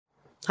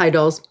Hi,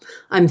 dolls.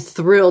 I'm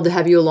thrilled to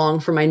have you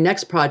along for my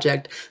next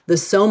project, the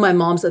So My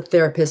Mom's a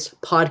Therapist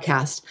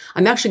podcast.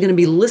 I'm actually going to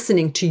be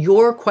listening to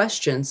your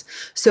questions.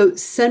 So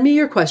send me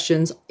your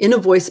questions in a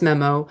voice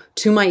memo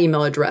to my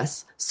email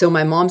address, so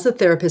my mom's a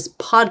therapist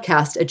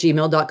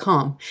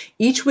podcast@gmail.com.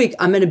 Each week,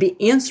 I'm going to be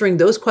answering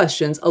those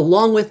questions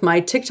along with my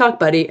TikTok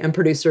buddy and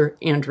producer,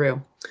 Andrew.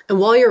 And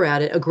while you're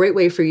at it, a great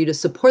way for you to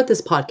support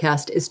this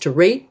podcast is to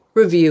rate,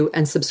 review,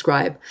 and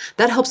subscribe.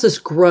 That helps us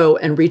grow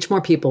and reach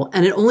more people,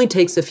 and it only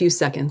takes a few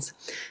seconds.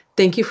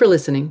 Thank you for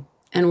listening,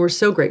 and we're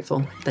so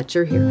grateful that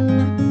you're here.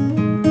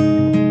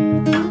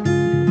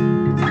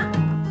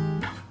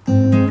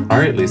 All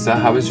right, Lisa,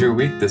 how was your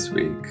week this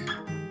week?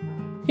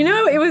 You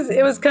know, it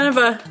was kind of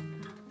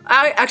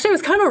it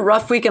was kind of a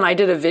rough week, and I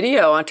did a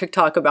video on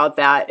TikTok about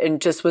that,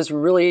 and just was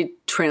really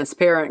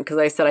transparent because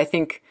I said I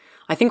think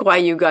why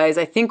you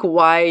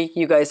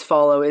guys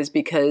follow is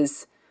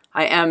because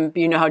I am,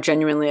 you know how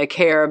genuinely I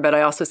care, but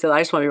I also said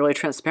I just want to be really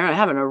transparent. I'm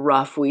having a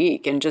rough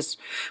week,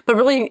 but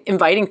really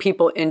inviting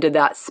people into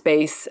that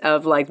space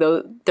of like,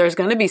 there's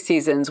going to be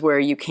seasons where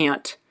you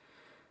can't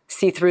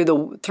see through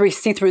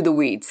the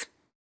weeds,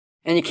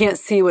 and you can't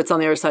see what's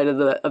on the other side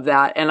of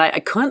that. And I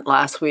couldn't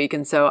last week,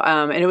 and so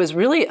and it was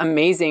really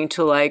amazing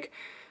to like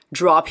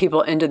draw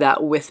people into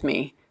that with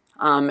me.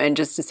 And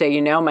just to say,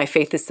 you know, my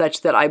faith is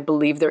such that I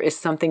believe there is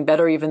something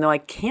better, even though I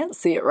can't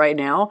see it right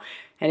now.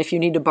 And if you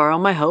need to borrow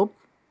my hope,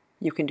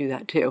 you can do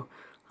that too.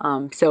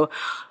 So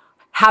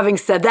having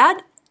said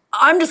that,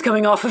 I'm just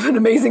coming off of an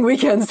amazing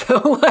weekend. So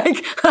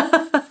like,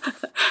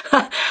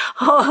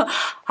 oh,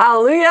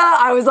 hallelujah.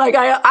 I was like,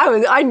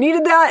 I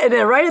needed that. And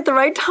then right at the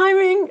right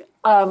timing,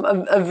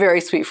 a very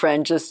sweet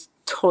friend just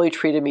totally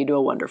treated me to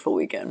a wonderful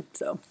weekend.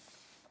 So.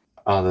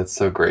 Oh, that's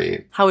so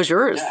great. How was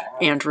yours,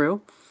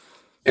 Andrew?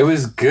 It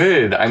was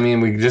good. I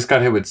mean, we just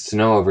got hit with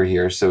snow over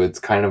here, so it's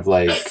kind of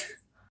like,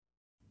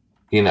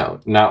 you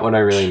know, not what I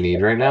really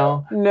need right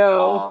now.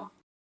 No.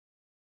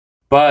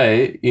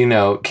 But, you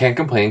know, can't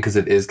complain because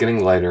it is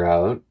getting lighter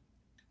out.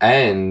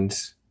 And,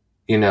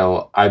 you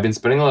know, I've been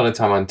spending a lot of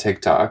time on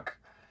TikTok.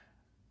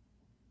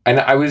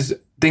 And I was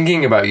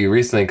thinking about you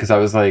recently because I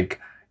was like,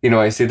 you know,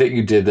 I see that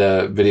you did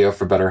the video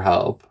for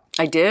BetterHelp.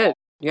 I did.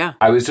 Yeah.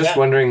 I was just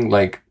wondering,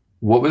 like,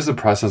 what was the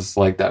process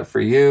like that for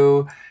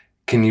you?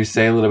 Can you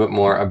say a little bit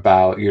more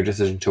about your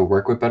decision to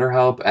work with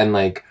BetterHelp and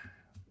like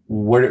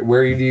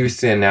where do you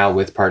stand now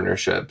with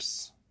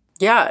partnerships?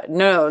 Yeah,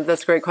 no,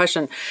 that's a great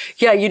question.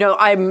 Yeah, you know,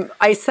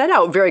 I set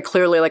out very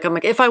clearly, like, I'm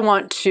like, if I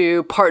want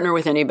to partner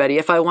with anybody,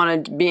 if I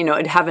want to be, you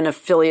know, have an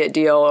affiliate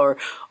deal or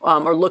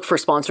look for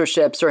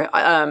sponsorships or,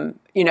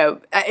 you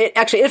know,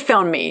 it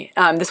found me.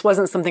 This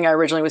wasn't something I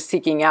originally was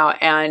seeking out,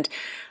 and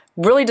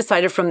really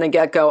decided from the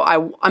get-go,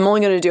 I'm only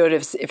going to do it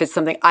if it's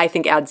something I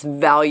think adds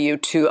value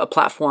to a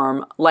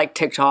platform like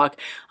TikTok.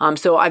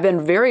 So I've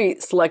been very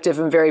selective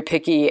and very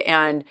picky,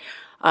 and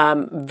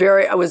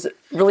I was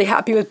really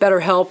happy with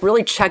BetterHelp,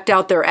 really checked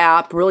out their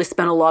app, really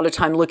spent a lot of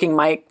time looking.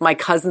 My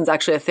cousin's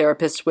actually a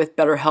therapist with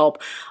BetterHelp.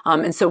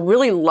 And so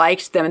really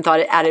liked them and thought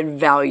it added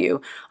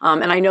value.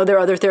 And I know there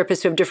are other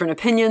therapists who have different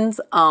opinions,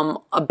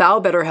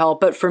 about BetterHelp,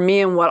 but for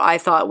me and what I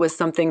thought was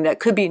something that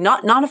could be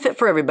not a fit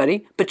for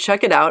everybody, but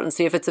check it out and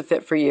see if it's a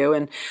fit for you.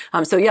 And,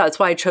 so yeah, that's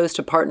why I chose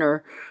to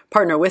partner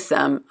with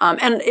them.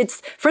 And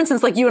it's, for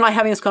instance, like you and I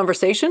having this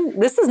conversation,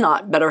 this is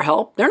not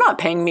BetterHelp. They're not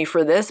paying me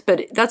for this,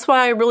 but that's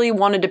why I really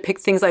wanted to pick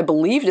things I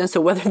believed in.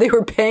 So whether they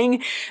were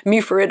paying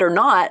me for it or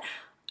not,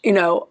 you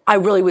know, I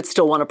really would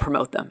still want to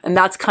promote them. And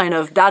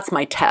that's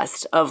my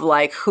test of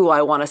like who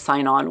I want to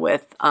sign on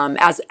with,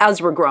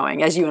 as we're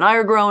growing, as you and I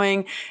are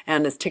growing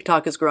and as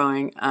TikTok is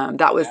growing.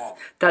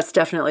 That's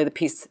definitely the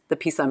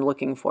piece I'm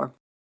looking for.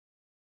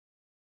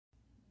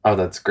 Oh,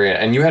 that's great.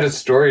 And you had a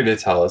story to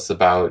tell us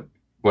about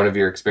one of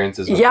your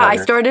experiences with I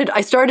partners.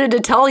 I started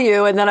to tell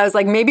you, and then I was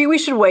like, maybe we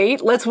should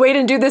wait. Let's wait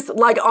and do this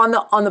like on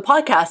the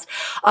podcast.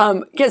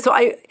 So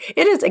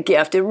it is a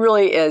gift. It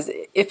really is.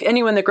 If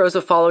anyone that grows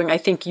a following, I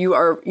think you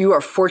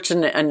are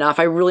fortunate enough.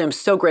 I really am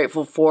so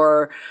grateful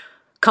for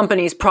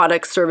companies,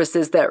 products,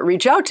 services that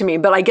reach out to me,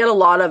 but I get a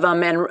lot of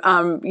them.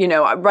 And, you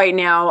know, right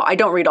now I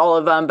don't read all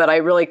of them, but I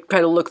really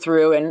try to look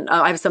through, and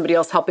I have somebody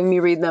else helping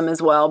me read them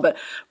as well. But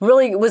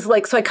really it was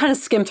like, so I kind of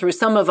skimmed through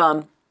some of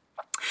them.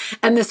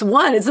 And this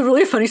one, it's a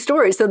really funny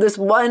story. So this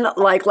one,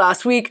 like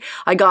last week,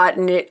 I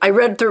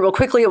read through it real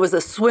quickly. It was a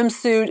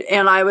swimsuit,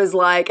 and I was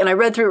like, and I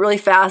read through it really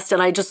fast,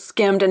 and I just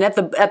skimmed. And at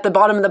the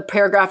bottom of the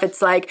paragraph,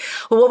 it's like,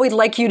 well, what we'd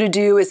like you to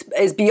do is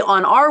be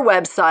on our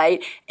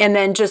website, and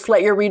then just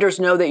let your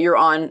readers know that you're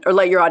on, or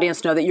let your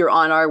audience know that you're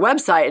on our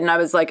website. And I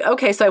was like,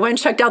 okay. So I went and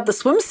checked out the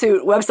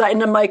swimsuit website,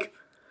 and I'm like,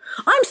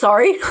 I'm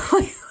sorry,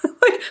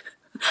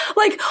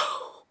 like.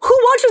 Who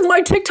watches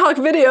my TikTok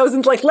videos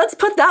and like, let's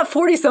put that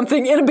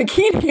 40-something in a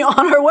bikini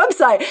on our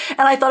website?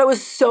 And I thought it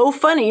was so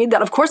funny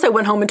that, of course, I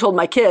went home and told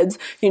my kids,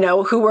 you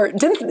know,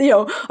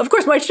 of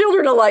course, my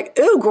children are like,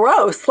 ooh,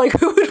 gross. Like,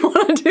 who would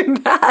want to do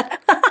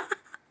that?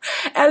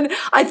 And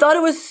I thought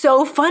it was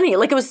so funny.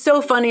 Like, it was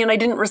so funny, and I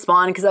didn't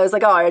respond because I was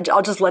like, oh,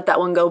 I'll just let that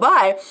one go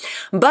by.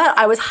 But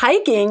I was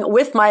hiking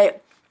with my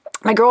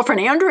my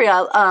girlfriend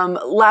Andrea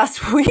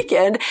last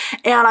weekend,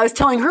 and I was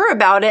telling her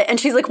about it, and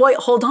she's like, "Wait,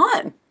 hold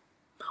on.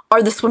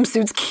 Are the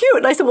swimsuits cute?"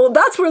 And I said, "Well,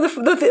 that's where the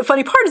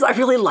funny part is. I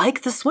really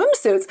like the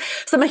swimsuits."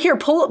 So I'm like, "Here,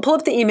 pull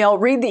up the email,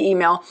 read the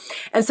email."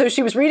 And so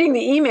she was reading the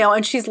email,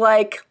 and she's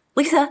like,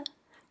 "Lisa,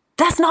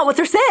 that's not what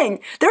they're saying.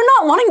 They're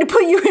not wanting to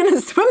put you in a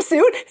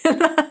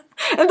swimsuit."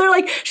 And they're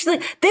like, she's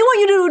like, "They want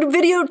you to do a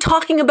video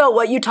talking about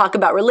what you talk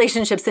about,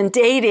 relationships and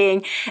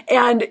dating,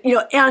 and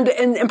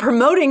and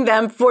promoting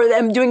them for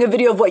them doing a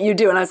video of what you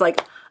do." And I was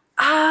like,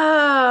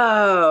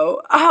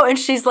 oh. And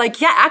she's like,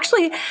 "Yeah,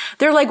 actually,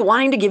 they're like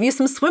wanting to give you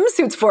some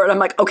swimsuits for it." I'm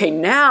like, "Okay,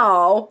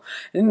 now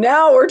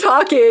we're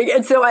talking."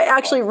 And so I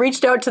actually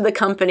reached out to the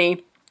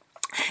company.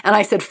 And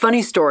I said,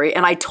 "Funny story."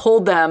 And I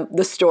told them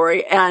the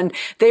story. And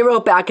they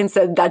wrote back and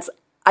said, "That's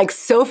like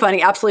so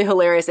funny, absolutely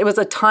hilarious." It was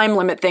a time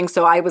limit thing.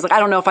 So I was like, I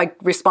don't know if I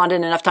responded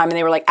in enough time. And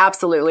they were like,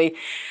 "Absolutely."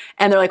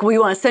 And they're like, "We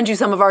want to send you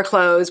some of our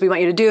clothes. We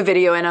want you to do a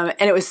video in them."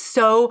 And it was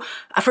so,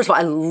 first of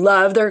all, I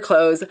love their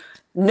clothes.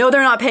 No,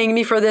 they're not paying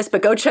me for this,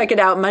 but go check it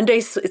out.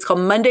 It's called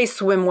Monday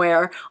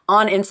Swimwear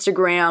on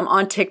Instagram,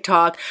 on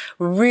TikTok.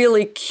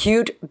 Really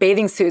cute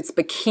bathing suits,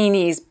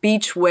 bikinis,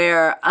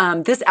 beachwear.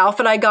 This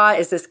outfit I got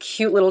is this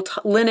cute little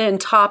linen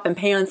top and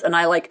pants, and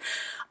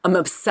I'm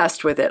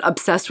obsessed with it.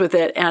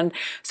 And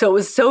so it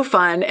was so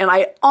fun. And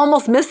I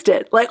almost missed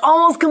it,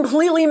 almost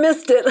completely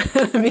missed it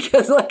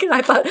because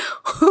I thought,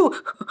 who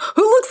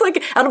looks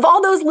like, out of all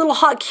those little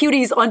hot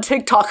cuties on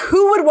TikTok,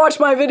 who would watch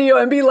my video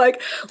and be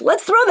like,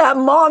 "Let's throw that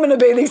mom in a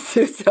bathing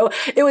suit." So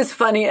it was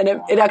funny, and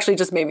it actually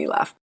just made me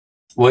laugh.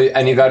 Well,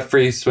 and you got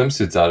free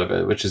swimsuits out of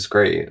it, which is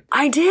great.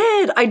 I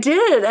did.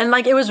 And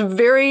it was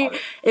very,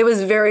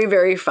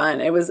 very fun.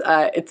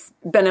 It's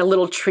been a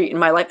little treat in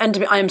my life.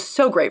 And I am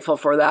so grateful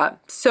for that.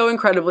 So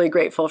incredibly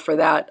grateful for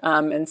that.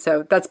 And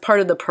so that's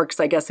part of the perks,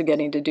 I guess, of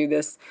getting to do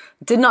this.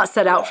 Did not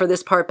set out for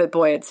this part, but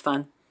boy, it's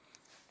fun.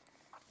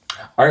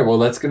 All right. Well,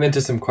 let's get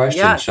into some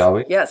questions, shall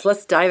we? Yes.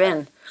 Let's dive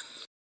in.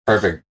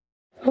 Perfect.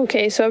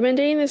 Okay. So I've been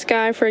dating this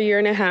guy for 1.5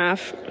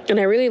 years, and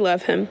I really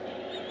love him.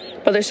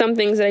 But there's some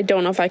things that I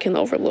don't know if I can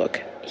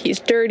overlook. He's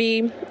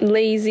dirty,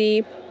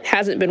 lazy,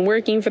 hasn't been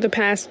working for the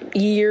past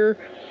year,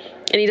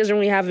 and he doesn't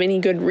really have any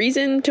good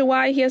reason to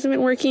why he hasn't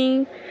been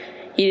working.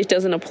 He just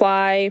doesn't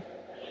apply.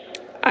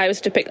 I was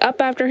to pick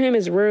up after him.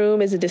 His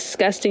room is a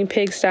disgusting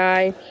pigsty.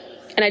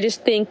 And I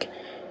just think,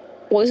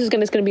 well, this is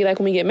going to be like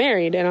when we get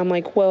married. And I'm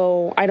like,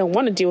 well, I don't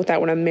want to deal with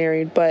that when I'm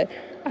married, but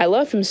I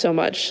love him so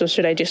much. So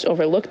should I just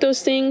overlook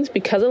those things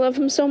because I love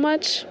him so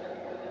much?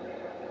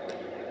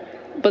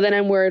 But then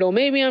I'm worried, well,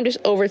 maybe I'm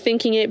just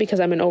overthinking it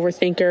because I'm an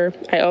overthinker.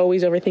 I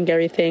always overthink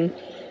everything.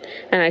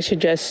 And I should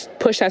just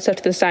push that stuff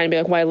to the side and be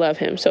like, well, I love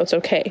him, so it's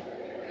okay.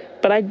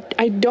 But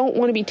I don't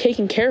want to be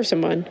taking care of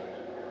someone.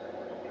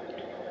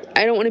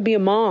 I don't want to be a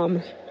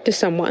mom to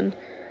someone.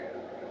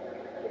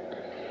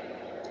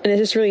 And it's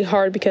just really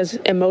hard because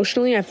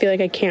emotionally I feel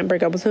like I can't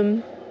break up with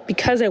him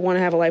because I want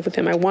to have a life with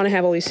him. I want to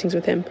have all these things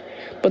with him.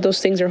 But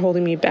those things are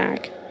holding me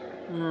back.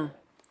 Mm.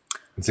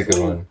 It's a good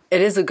one.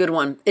 It is a good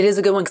one.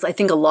 Because I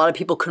think a lot of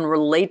people can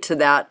relate to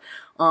that.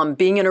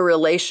 Being in a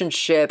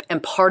relationship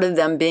and part of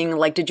them being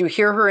like, did you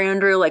hear her,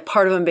 Andrew? Like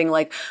part of them being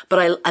like,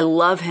 but I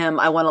love him.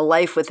 I want a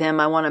life with him.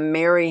 I want to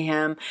marry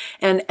him.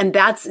 And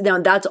that's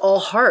all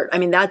heart. I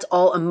mean, that's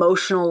all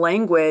emotional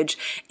language.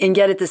 And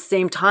yet at the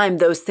same time,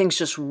 those things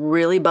just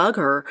really bug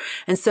her.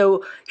 And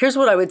so here's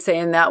what I would say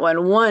in that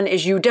one. One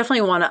is you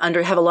definitely want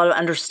to have a lot of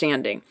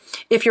understanding.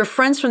 If your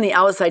friends from the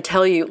outside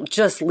tell you,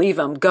 just leave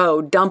them,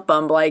 go, dump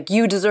them, like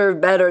you deserve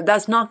better,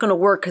 that's not going to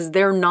work because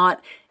they're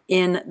not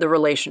in the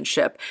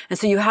relationship. And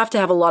so you have to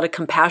have a lot of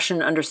compassion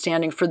and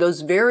understanding for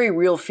those very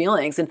real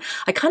feelings. And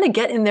I kind of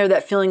get in there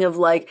that feeling of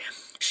like,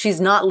 she's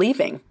not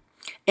leaving.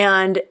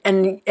 And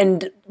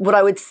what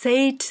I would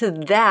say to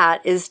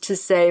that is to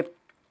say,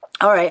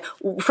 all right,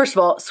 first of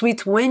all,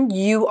 sweets, when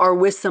you are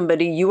with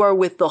somebody, you are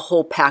with the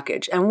whole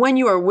package. And when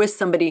you are with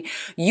somebody,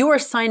 you are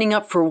signing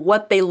up for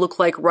what they look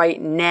like right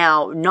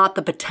now, not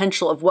the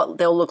potential of what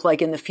they'll look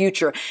like in the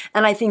future.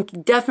 And I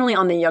think definitely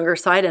on the younger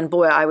side, and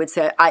boy, I would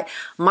say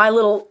my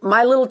little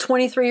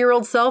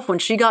 23-year-old self, when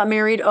she got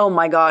married, oh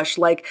my gosh,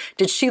 like,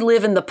 did she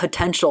live in the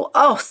potential?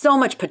 Oh, so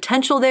much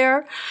potential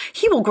there.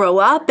 He will grow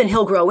up and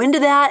he'll grow into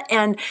that.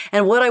 And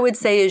what I would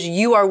say is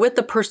you are with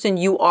the person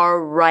you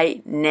are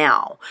right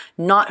now,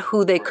 not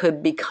who they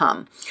could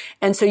become.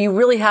 And so you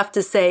really have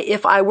to say,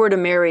 if I were to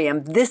marry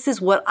him, this is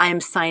what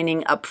I'm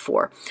signing up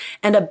for.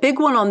 And a big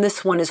one on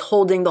this one is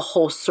holding the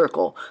whole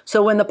circle.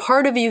 So when the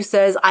part of you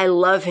says, I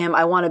love him,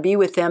 I want to be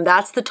with him,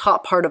 that's the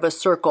top part of a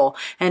circle.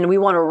 And we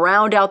want to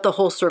round out the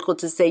whole circle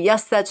to say,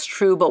 yes, that's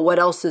true, but what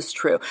else is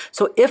true?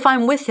 So if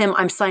I'm with him,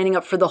 I'm signing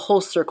up for the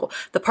whole circle.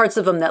 The parts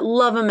of him that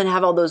love him and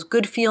have all those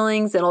good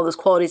feelings and all those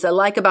qualities I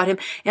like about him,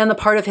 and the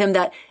part of him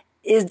that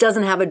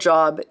doesn't have a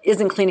job,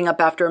 isn't cleaning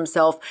up after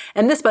himself.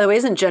 And this, by the way,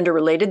 isn't gender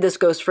related. This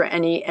goes for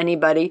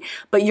anybody.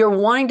 But you're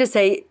wanting to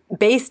say,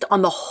 based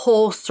on the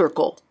whole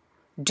circle,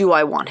 do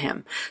I want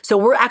him? So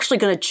we're actually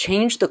going to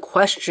change the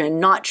question,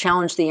 not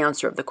challenge the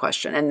answer of the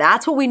question. And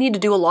that's what we need to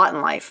do a lot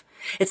in life,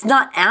 It's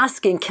not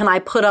asking, can I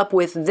put up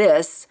with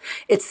this?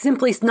 It's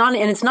simply not,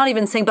 and it's not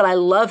even saying, but I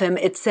love him.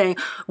 It's saying,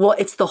 well,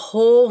 it's the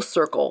whole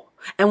circle.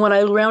 And when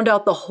I round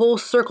out the whole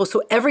circle,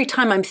 so every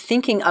time I'm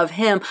thinking of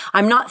him,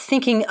 I'm not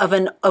thinking of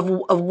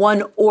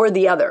one or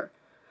the other.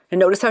 And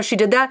notice how she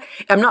did that?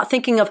 I'm not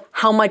thinking of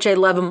how much I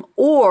love him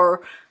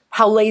or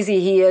how lazy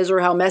he is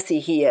or how messy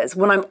he is.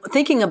 When I'm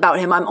thinking about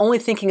him, I'm only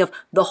thinking of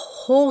the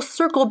whole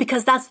circle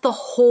because that's the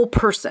whole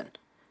person.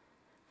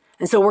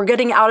 And so we're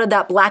getting out of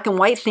that black and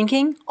white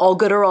thinking, all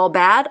good or all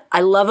bad.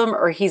 I love him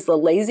or he's the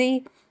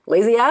lazy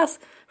ass,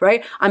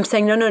 right? I'm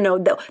saying,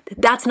 no,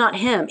 that's not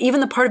him.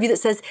 Even the part of you that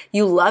says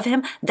you love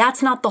him,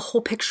 that's not the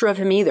whole picture of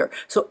him either.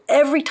 So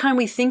every time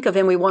we think of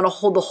him, we want to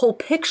hold the whole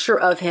picture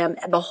of him,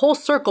 the whole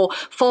circle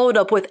followed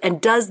up with, and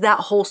does that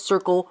whole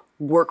circle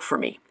work for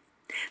me?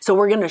 So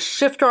we're going to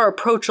shift our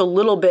approach a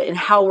little bit in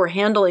how we're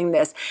handling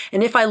this.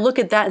 And if I look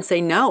at that and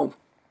say, no,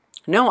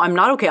 I'm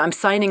not okay. I'm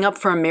signing up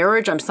for a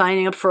marriage. I'm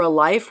signing up for a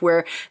life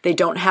where they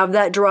don't have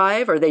that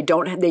drive or they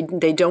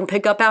don't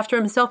pick up after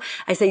himself.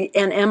 I say,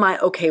 and am I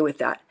okay with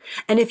that?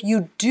 And if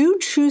you do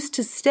choose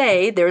to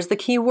stay, there's the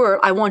key word.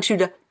 I want you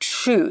to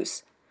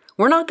choose.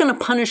 We're not going to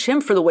punish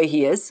him for the way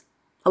he is.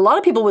 A lot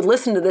of people would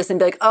listen to this and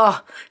be like,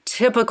 oh,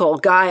 typical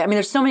guy. I mean,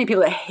 there's so many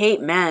people that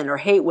hate men or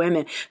hate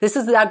women.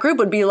 That group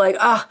would be like,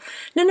 oh,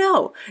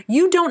 no.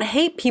 You don't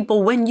hate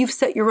people when you've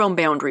set your own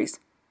boundaries.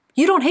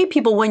 You don't hate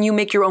people when you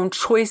make your own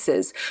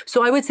choices.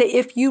 So I would say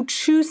if you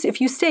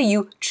stay,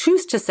 you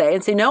choose to say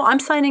and say, no, I'm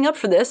signing up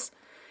for this.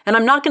 And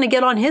I'm not going to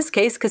get on his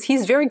case because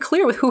he's very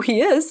clear with who he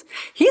is.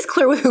 He's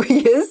clear with who he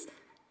is,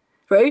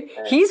 right?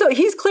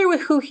 He's clear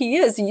with who he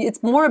is.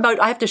 It's more about,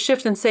 I have to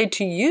shift and say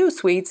to you,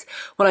 sweets,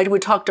 when I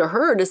would talk to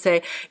her to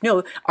say,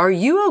 no, are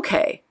you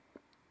okay?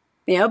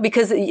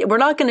 Because we're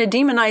not going to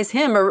demonize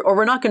him or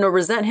we're not going to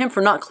resent him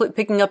for not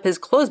picking up his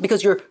clothes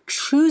because you're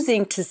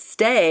choosing to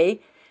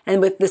stay. And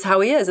with this,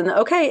 how he is. And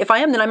okay, if I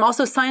am, then I'm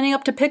also signing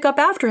up to pick up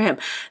after him.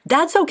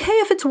 That's okay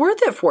if it's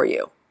worth it for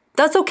you.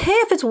 That's okay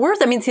if it's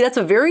worth it. I mean, see, that's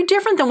very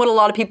different than what a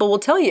lot of people will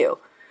tell you.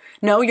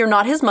 No, you're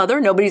not his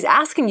mother. Nobody's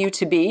asking you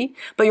to be,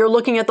 but you're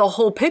looking at the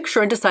whole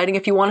picture and deciding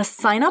if you want to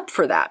sign up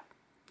for that.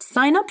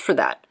 Sign up for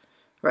that.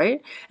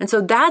 Right? And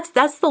so that's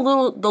the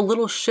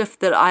little shift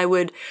that I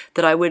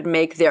would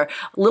make there.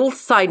 Little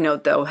side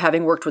note though,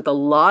 having worked with a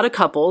lot of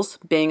couples,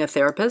 being a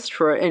therapist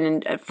for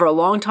a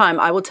long time,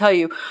 I will tell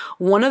you,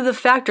 one of the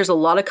factors a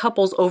lot of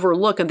couples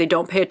overlook and they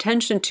don't pay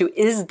attention to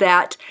is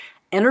that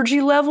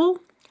energy level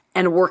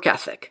and work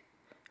ethic.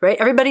 Right?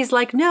 Everybody's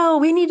like, no,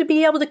 we need to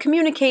be able to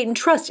communicate and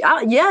trust.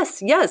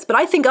 Yes. But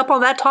I think up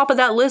on that top of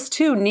that list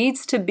too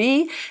needs to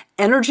be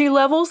energy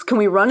levels. Can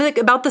we run it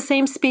about the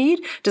same speed?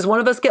 Does one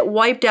of us get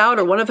wiped out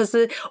or one of us,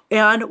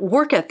 and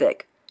work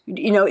ethic?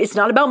 It's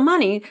not about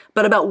money,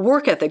 but about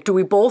work ethic. Do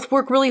we both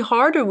work really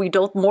hard or we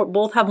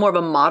both have more of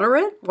a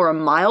moderate or a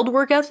mild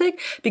work ethic?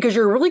 Because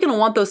you're really going to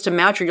want those to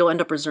match or you'll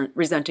end up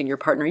resenting your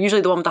partner.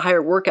 Usually the one with the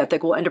higher work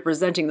ethic will end up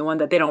resenting the one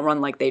that they don't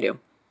run like they do.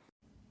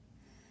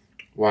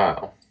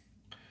 Wow.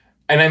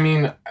 And I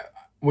mean,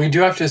 we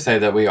do have to say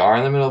that we are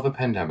in the middle of a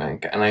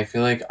pandemic, and I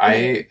feel like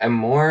I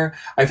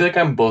feel like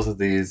I'm both of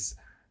these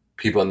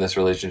people in this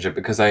relationship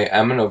because I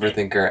am an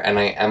overthinker and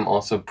I am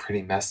also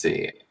pretty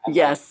messy.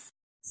 Yes.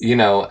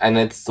 And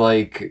it's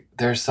like,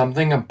 there's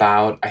something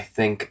about, I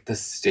think, the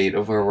state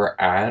of where we're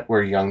at,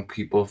 where young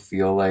people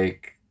feel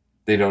like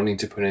they don't need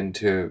to put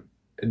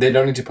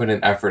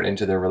in effort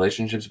into their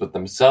relationships with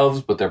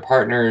themselves, with their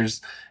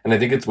partners. And I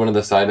think it's one of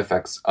the side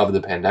effects of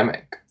the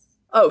pandemic.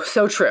 Oh,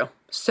 so true.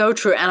 So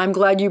true. And I'm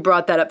glad you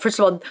brought that up. First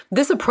of all,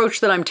 this approach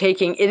that I'm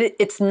taking,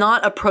 it's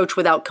not approach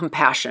without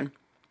compassion.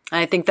 And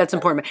I think that's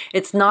important.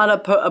 It's not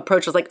a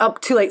approach that's like, oh,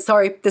 too late.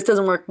 Sorry, this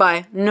doesn't work.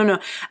 Bye. No.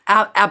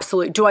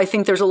 Absolutely. Do I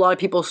think there's a lot of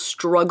people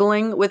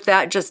struggling with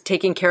that, just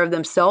taking care of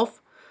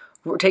themselves?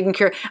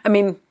 I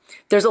mean,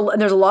 there's a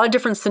lot of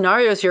different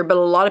scenarios here, but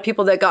a lot of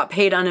people that got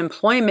paid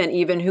unemployment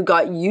even who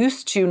got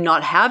used to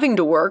not having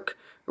to work,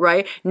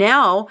 right?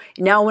 Now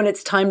when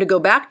it's time to go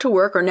back to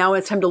work or now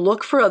it's time to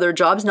look for other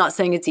jobs, not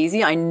saying it's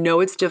easy. I know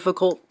it's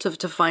difficult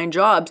to find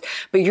jobs,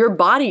 but your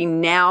body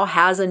now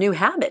has a new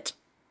habit.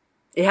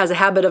 It has a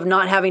habit of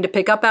not having to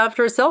pick up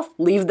after itself,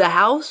 leave the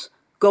house,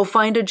 go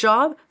find a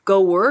job, go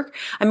work.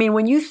 I mean,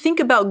 when you think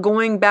about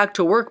going back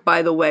to work,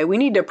 by the way, we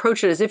need to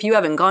approach it as if you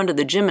haven't gone to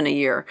the gym in a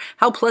year.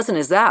 How pleasant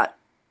is that?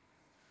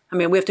 I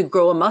mean, we have to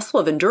grow a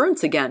muscle of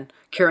endurance again,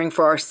 caring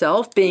for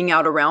ourselves, being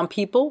out around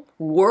people,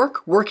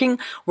 working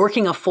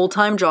a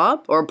full-time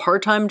job or a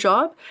part-time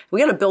job.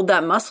 We got to build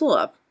that muscle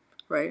up,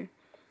 right?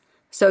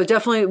 So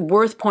definitely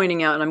worth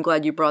pointing out, and I'm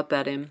glad you brought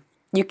that in.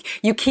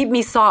 You keep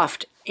me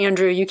soft,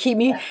 Andrew. You keep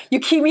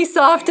me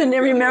soft and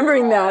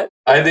remembering that.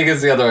 I think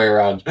it's the other way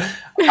around.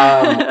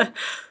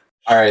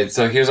 All right,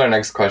 so here's our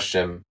next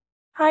question.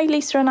 Hi,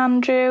 Lisa and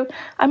Andrew.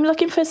 I'm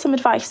looking for some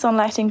advice on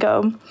letting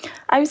go.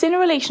 I was in a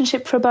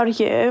relationship for about a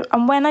year,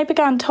 and when I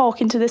began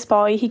talking to this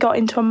boy, he got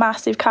into a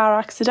massive car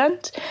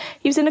accident.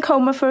 He was in a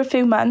coma for a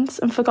few months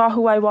and forgot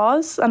who I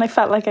was, and I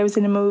felt like I was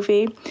in a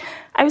movie.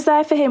 I was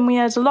there for him. We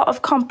had a lot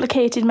of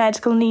complicated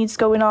medical needs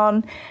going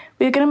on.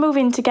 We were going to move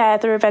in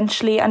together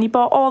eventually, and he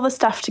bought all the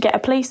stuff to get a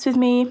place with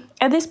me.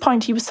 At this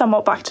point, he was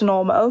somewhat back to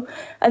normal,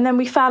 and then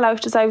we fell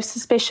out as I was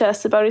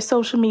suspicious about his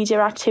social media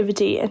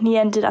activity, and he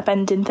ended up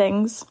ending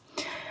things.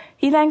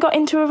 He then got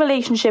into a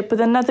relationship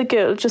with another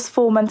girl just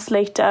 4 months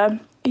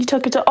later. He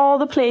took her to all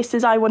the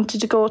places I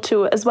wanted to go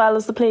to, as well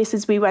as the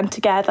places we went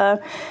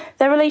together.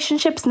 Their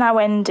relationship's now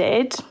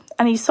ended,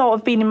 and he's sort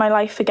of been in my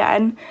life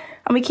again.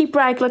 And we keep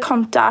regular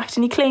contact,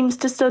 and he claims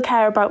to still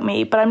care about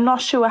me, but I'm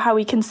not sure how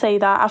he can say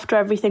that after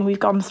everything we've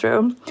gone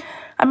through.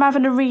 I'm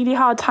having a really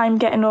hard time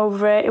getting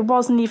over it. It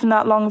wasn't even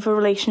that long of a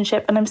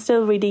relationship, and I'm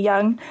still really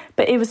young,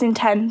 but it was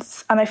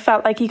intense, and I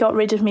felt like he got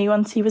rid of me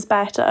once he was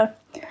better.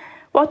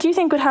 What do you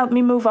think would help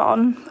me move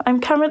on?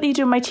 I'm currently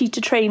doing my teacher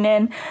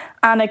training,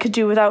 and I could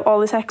do without all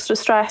this extra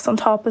stress on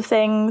top of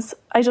things.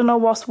 I don't know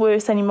what's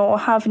worse anymore,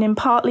 having him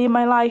partly in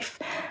my life,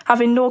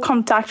 having no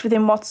contact with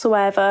him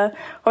whatsoever,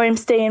 or him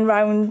staying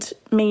around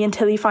me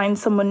until he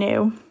finds someone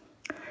new.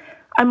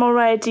 I'm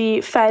already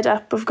fed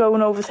up of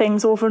going over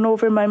things over and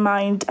over in my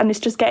mind, and it's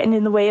just getting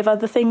in the way of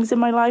other things in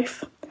my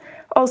life.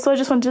 Also, I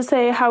just wanted to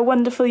say how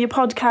wonderful your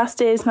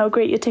podcast is and how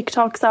great your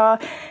TikToks are.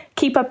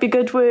 Keep up your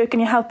good work,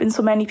 and you're helping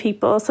so many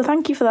people. So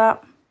thank you for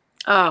that.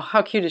 Oh,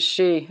 how cute is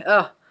she?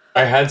 Oh,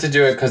 I had to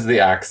do it because of the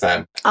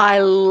accent. I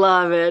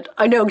love it.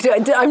 I know.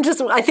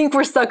 I think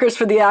we're suckers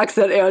for the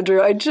accent,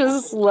 Andrew. I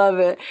just love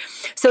it.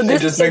 So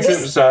It just makes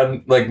it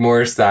sound like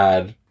more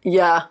sad.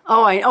 Yeah.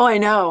 I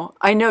know.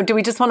 I know. Do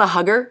we just want to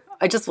hug her?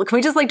 Can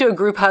we just like do a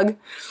group hug?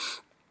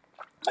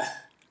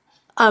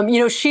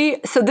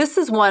 So this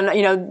is one,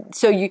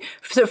 so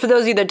for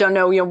those of you that don't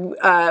know,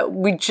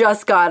 we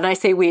just got, and I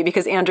say we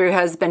because Andrew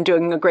has been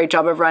doing a great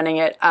job of running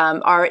it,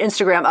 our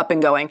Instagram up and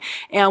going.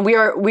 And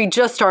we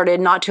just started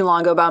not too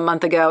long ago, about a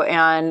month ago.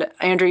 And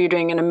Andrew, you're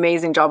doing an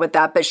amazing job with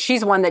that. But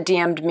she's one that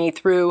DM'd me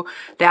through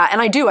that. And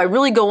I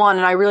really go on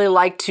and I really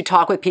like to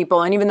talk with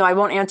people. And even though I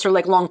won't answer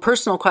like long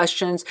personal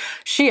questions,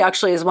 she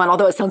actually is one,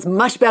 although it sounds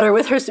much better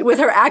with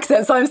her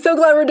accent. So I'm so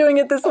glad we're doing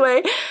it this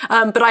way.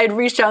 But I had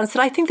reached out and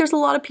said, I think there's a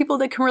lot of people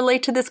that can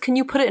relate to this. Can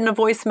you put it in a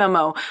voice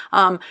memo?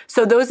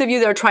 So those of you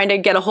that are trying to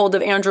get a hold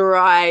of Andrew or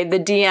I, the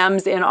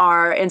DMs in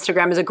our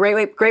Instagram is a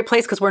great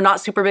place because we're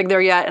not super big there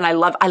yet. And I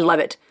love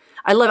it.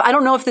 I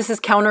don't know if this is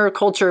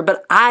counterculture,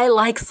 but I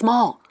like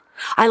small.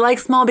 I like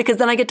small because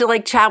then I get to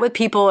like chat with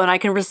people and I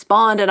can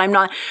respond. And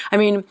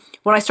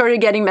when I started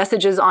getting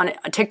messages on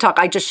TikTok,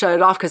 I just shut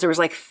it off because there was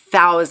like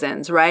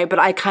thousands, right? But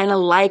I kind of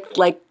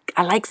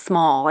I like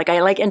small, like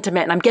I like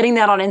intimate, and I'm getting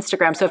that on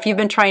Instagram. So if you've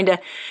been trying to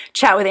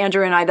chat with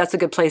Andrew and I, that's a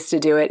good place to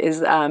do it. Is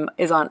in our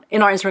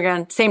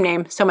Instagram, same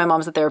name. So my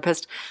mom's a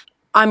therapist.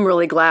 I'm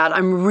really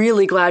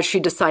glad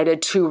she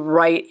decided to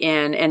write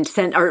in and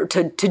send or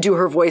to do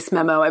her voice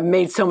memo. It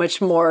made so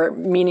much more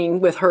meaning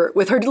with her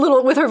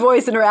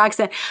voice and her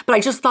accent. But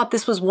I just thought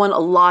this was one a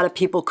lot of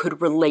people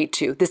could relate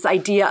to. This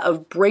idea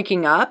of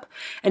breaking up,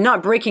 and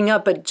not breaking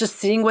up, but just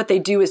seeing what they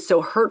do is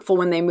so hurtful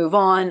when they move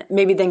on.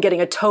 Maybe then getting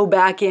a toe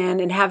back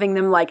in and having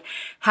them like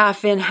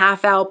half in,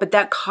 half out, but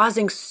that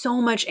causing so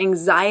much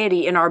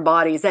anxiety in our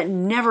bodies that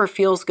never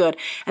feels good.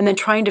 And then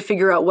trying to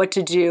figure out what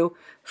to do,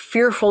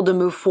 fearful to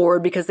move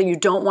forward because then you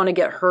don't want to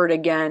get hurt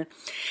again.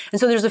 And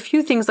so there's a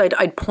few things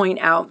I'd point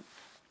out.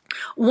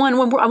 One,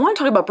 I want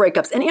to talk about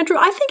breakups. And Andrew,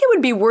 I think it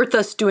would be worth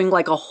us doing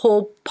like a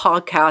whole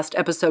podcast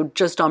episode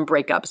just on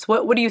breakups.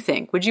 What do you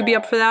think? Would you be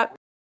up for that?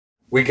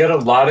 We get a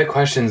lot of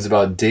questions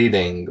about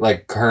dating,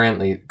 like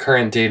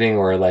current dating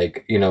or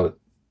like,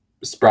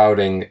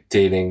 sprouting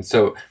dating.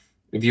 So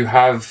if you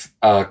have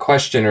a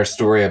question or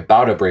story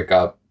about a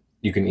breakup,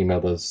 you can email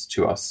those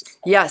to us.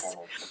 Yes.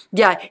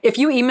 Yeah. If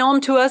you email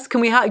them to us,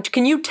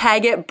 can you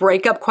tag it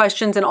breakup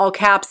questions in all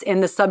caps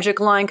in the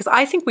subject line? Because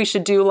I think we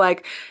should do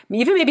like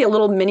even maybe a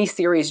little mini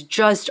series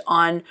just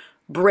on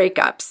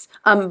breakups.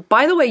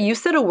 By the way, you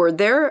said a word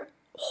there.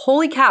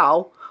 Holy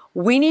cow.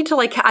 We need to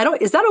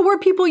is that a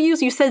word people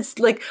use? You said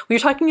like, when you're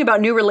talking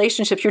about new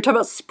relationships, you're talking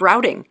about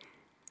sprouting.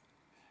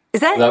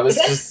 That was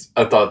just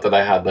a thought that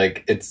I had.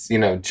 Like it's,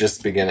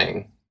 just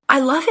beginning. I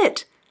love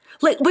it.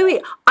 Like,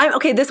 wait.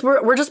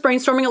 We're just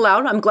brainstorming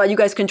aloud. I'm glad you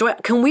guys can join.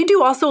 Can we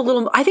do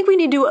also I think we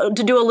need to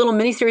do a little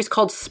mini series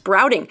called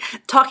Sprouting,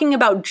 talking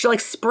about like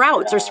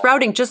sprouts or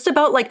sprouting, just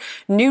about like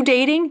new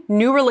dating,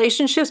 new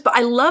relationships. But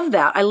I love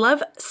that. I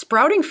love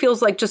sprouting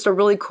feels like just a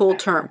really cool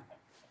term.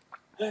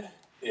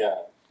 Yeah.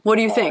 What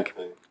do you think?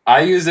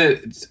 I use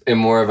it in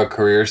more of a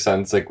career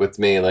sense, like with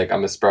me, like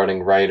I'm a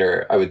sprouting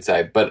writer, I would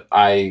say, but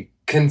I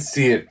can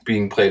see it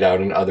being played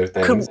out in other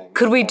things.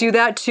 Could we do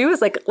that too? As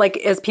like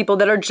as people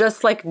that are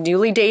just like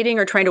newly dating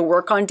or trying to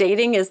work on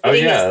dating?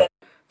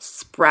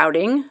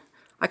 Sprouting.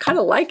 I kind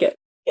of like it.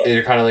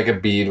 You're kind of like a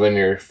bead when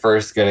you're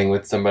first getting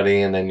with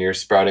somebody, and then you're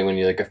sprouting when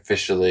you like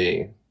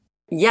officially.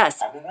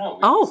 Yes. I don't know.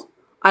 Oh,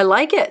 I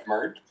like it.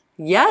 Merge?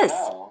 Yes.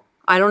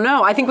 I don't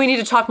know. I think we need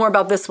to talk more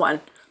about this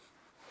one.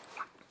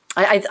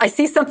 I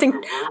see something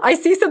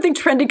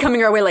trendy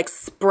coming our way, like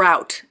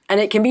sprout, and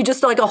it can be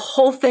just like a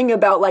whole thing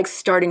about like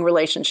starting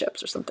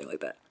relationships or something like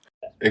that.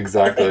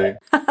 Exactly.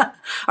 All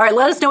right,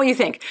 let us know what you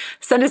think.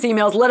 Send us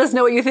emails. Let us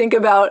know what you think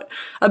about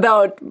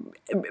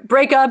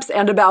breakups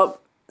and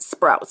about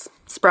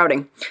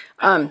sprouting.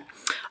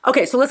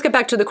 Okay, so let's get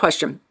back to the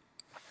question.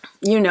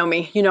 You know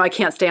me. You know I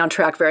can't stay on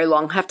track very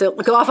long. I have to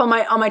go off on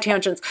my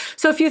tangents.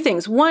 So a few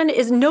things. One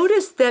is,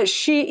 notice that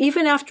she,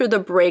 even after the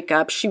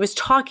breakup, she was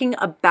talking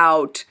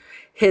about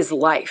his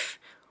life.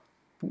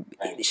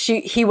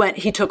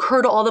 He took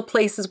her to all the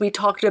places we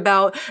talked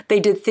about. They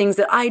did things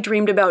that I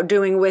dreamed about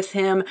doing with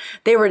him.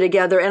 They were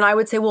together. And I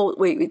would say, well,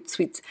 wait,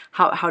 sweets,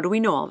 how do we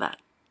know all that?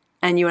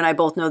 And you and I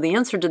both know the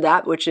answer to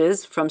that, which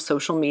is from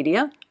social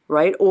media,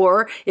 right?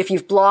 Or if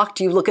you've blocked,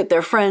 you look at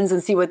their friends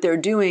and see what they're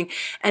doing,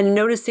 and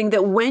noticing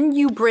that when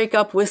you break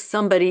up with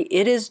somebody,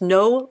 it is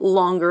no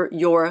longer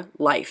your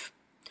life.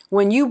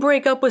 When you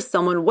break up with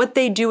someone, what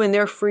they do in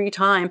their free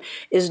time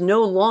is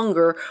no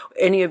longer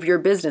any of your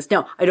business.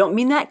 Now, I don't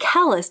mean that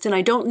calloused, and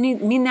I don't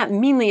mean that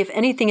meanly. If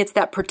anything, it's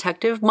that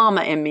protective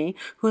mama in me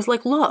who's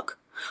like, look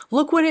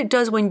what it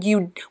does when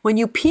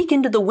you peek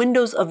into the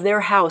windows of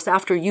their house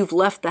after you've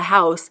left the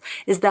house.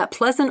 Is that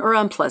pleasant or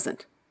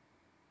unpleasant?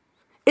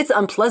 It's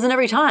unpleasant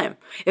every time.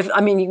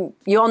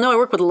 You all know I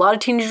work with a lot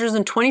of teenagers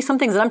and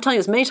 20-somethings, and I'm telling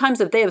you, as many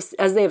times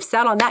as they have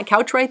sat on that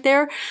couch right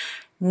there,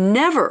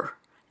 never,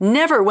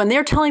 when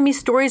they're telling me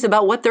stories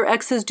about what their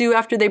exes do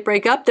after they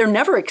break up, they're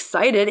never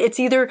excited. It's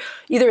either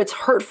it's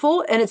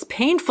hurtful and it's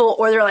painful,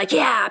 or they're like,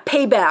 yeah,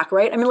 payback,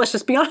 right? I mean, let's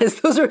just be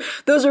honest. Those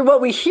are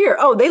what we hear.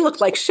 Oh, they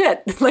look like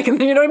shit. Like, you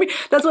know what I mean?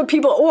 That's what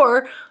people,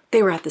 or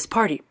they were at this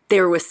party.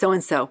 They were with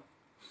so-and-so.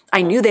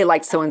 I knew they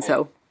liked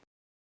so-and-so.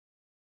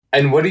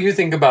 And what do you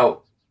think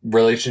about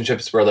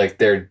relationships where like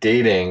they're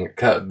dating?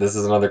 This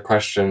is another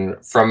question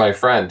from my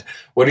friend.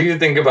 What do you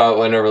think about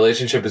when a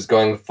relationship is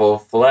going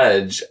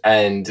full-fledged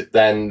and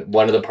then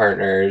one of the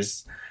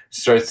partners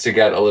starts to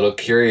get a little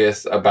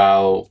curious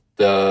about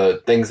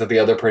the things that the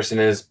other person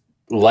is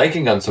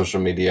liking on social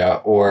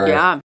media?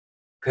 Or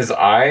because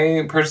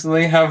I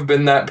personally have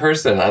been that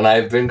person, and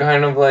I've been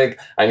kind of like,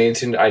 I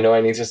know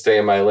I need to stay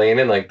in my lane,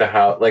 and like the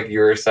house, like you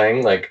were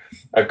saying, like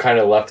I've kind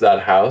of left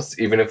that house,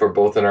 even if we're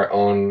both in our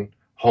own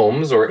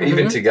homes or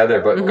even together,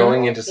 but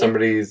going into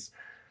somebody's,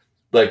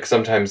 like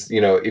sometimes,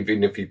 you know,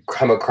 even if you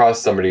come across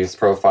somebody's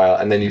profile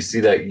and then you see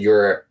that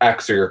your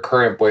ex or your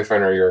current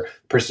boyfriend or your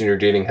person you're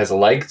dating has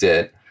liked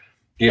it,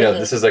 you know,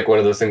 this is like one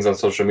of those things on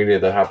social media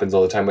that happens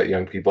all the time with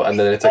young people. And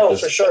then it's like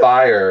this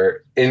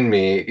fire in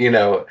me, you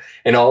know,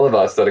 in all of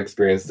us that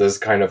experience this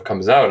kind of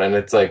comes out. And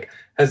it's like,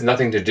 has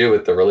nothing to do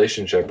with the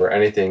relationship or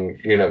anything,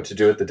 you know, to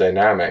do with the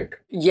dynamic.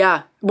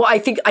 Yeah. Well, I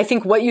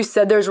think what you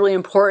said there is really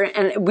important,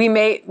 and we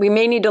may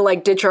need to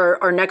like ditch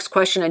our next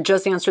question and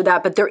just answer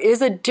that. But there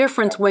is a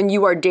difference when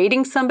you are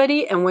dating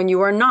somebody and when you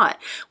are not.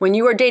 When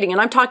you are dating,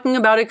 and I'm talking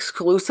about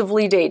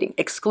exclusively dating,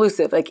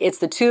 exclusive, like it's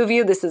the two of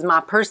you. This is my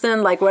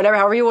person, like whatever,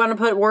 however you want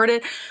to word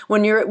it.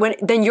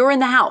 Then you're in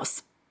the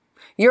house.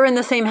 You're in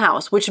the same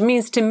house, which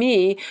means to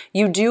me,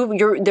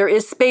 there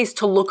is space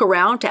to look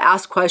around, to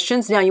ask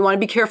questions. Now, you want to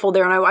be careful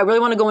there, and I really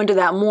want to go into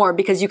that more,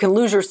 because you can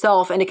lose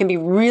yourself, and it can be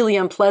really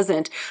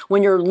unpleasant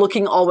when you're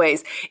looking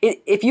always.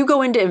 If you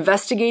go into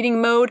investigating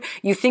mode,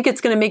 you think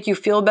it's going to make you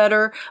feel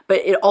better,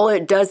 but all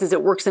it does is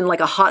it works in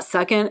like a hot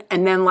second,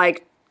 and then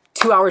like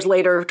 2 hours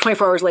later,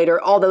 24 hours later,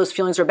 all those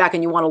feelings are back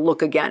and you want to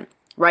look again.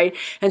 Right?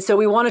 And so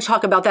we want to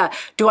talk about that.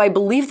 Do I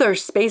believe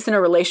there's space in a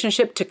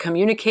relationship to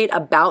communicate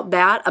about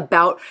that,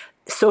 about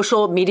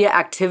social media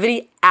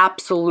activity?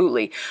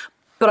 Absolutely.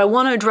 But I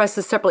want to address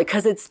this separately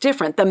because it's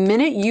different. The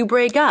minute you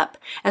break up,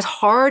 as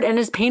hard and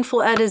as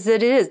painful as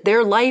it is,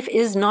 their life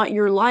is not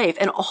your life.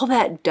 And all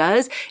that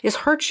does is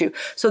hurt you.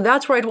 So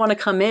that's where I'd want to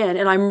come in.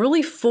 And I'm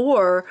really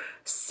for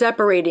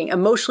separating,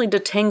 emotionally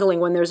detangling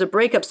when there's a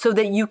breakup so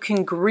that you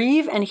can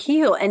grieve and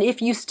heal. And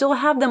if you still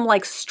have them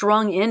like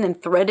strung in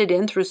and threaded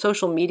in through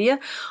social media,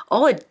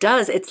 all it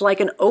does, it's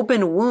like an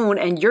open wound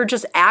and you're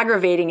just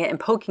aggravating it and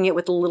poking it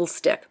with a little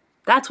stick.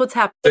 That's what's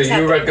happening. So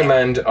you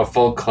recommend a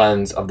full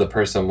cleanse of the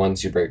person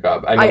once you break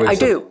up? I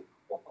do.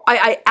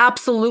 I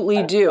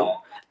absolutely do.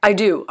 I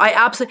do.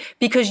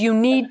 Because you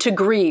need to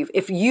grieve.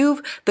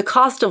 The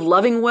cost of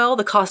loving well,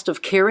 the cost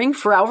of caring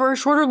for however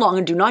short or long,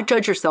 and do not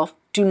judge yourself.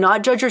 Do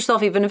not judge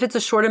yourself, even if it's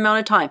a short amount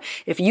of time.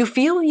 If you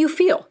feel, you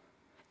feel.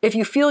 If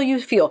you feel,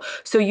 you feel.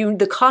 So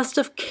the cost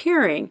of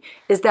caring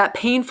is that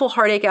painful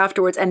heartache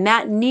afterwards, and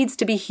that needs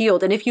to be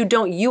healed. And if you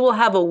don't, you will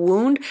have a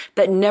wound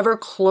that never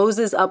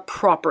closes up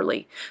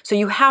properly. So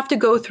you have to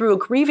go through a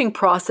grieving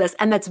process,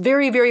 and that's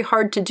very, very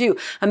hard to do.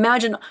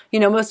 Imagine,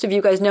 most of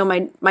you guys know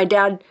my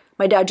dad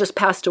just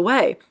passed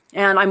away.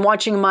 And I'm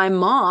watching my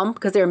mom,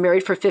 because they were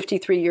married for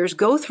 53 years,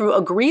 go through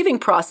a grieving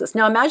process.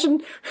 Now imagine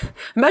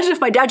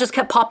if my dad just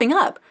kept popping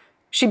up.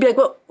 She'd be like,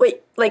 well,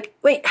 wait,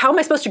 how am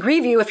I supposed to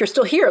grieve you if you're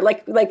still here?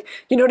 Like,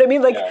 you know what I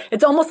mean? Like, yeah.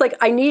 It's almost like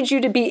I need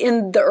you to be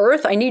in the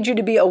earth. I need you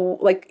to be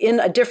in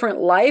a different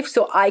life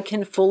so I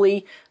can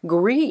fully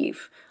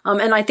grieve.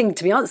 And I think,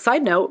 to be honest,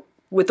 side note,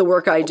 with the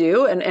work I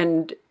do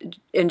and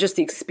just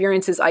the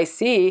experiences I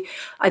see,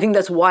 I think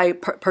that's why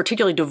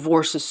particularly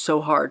divorce is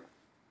so hard,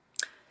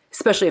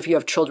 especially if you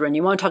have children.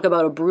 You want to talk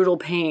about a brutal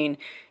pain.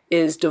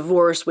 is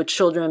divorced with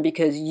children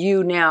because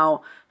you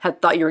now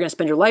had thought you were going to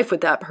spend your life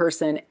with that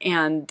person.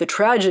 And the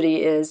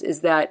tragedy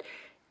is that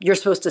you're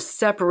supposed to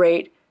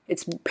separate.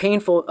 It's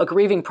painful, a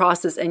grieving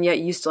process, and yet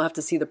you still have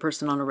to see the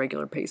person on a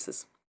regular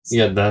basis.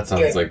 Yeah, that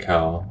sounds like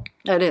hell.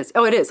 It is.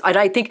 Oh, it is.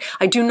 I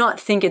do not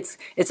think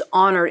it's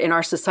honored in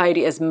our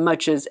society as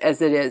much as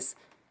it is.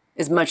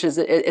 As much as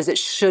it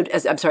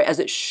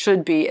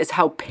should be, is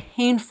how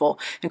painful,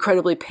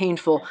 incredibly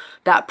painful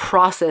that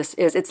process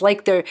is. It's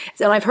like and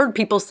I've heard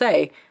people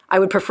say, I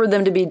would prefer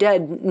them to be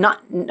dead.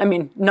 Not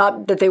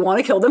that they want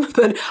to kill them,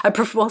 but I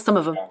prefer, well, some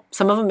of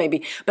them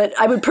maybe, but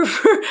I would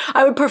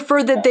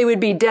prefer that they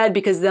would be dead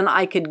because then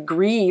I could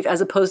grieve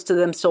as opposed to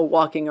them still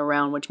walking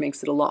around, which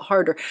makes it a lot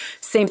harder.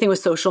 Same thing with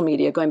social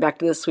media, going back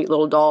to this sweet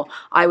little doll.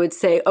 I would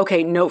say,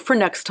 okay, note for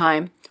next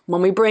time.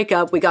 When we break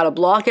up, we got to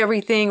block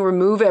everything,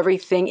 remove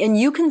everything. And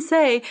you can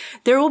say,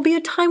 there will be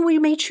a time where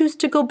you may choose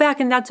to go back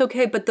and that's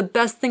okay. But the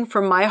best thing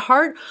for my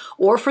heart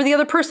or for the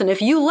other person,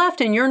 if you left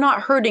and you're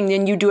not hurting,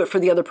 then you do it for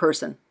the other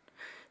person.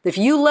 If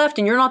you left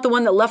and you're not the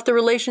one that left the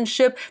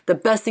relationship, the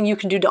best thing you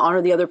can do to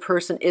honor the other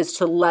person is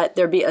to let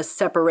there be a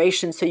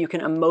separation so you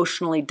can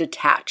emotionally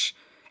detach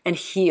and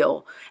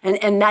heal.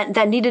 And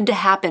that needed to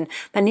happen.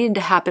 That needed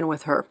to happen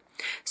with her.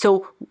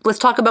 So let's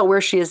talk about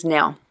where she is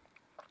now.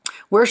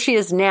 Where she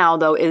is now,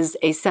 though, is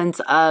a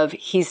sense of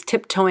he's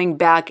tiptoeing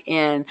back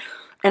in.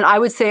 And I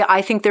would say,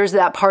 I think there's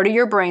that part of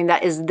your brain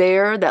that is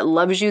there, that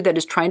loves you, that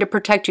is trying to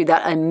protect you,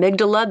 that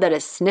amygdala that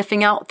is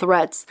sniffing out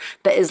threats,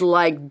 that is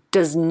like,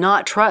 does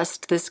not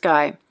trust this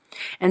guy.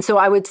 And so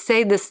I would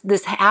say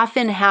this half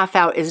in, half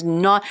out is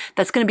not,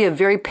 that's going to be a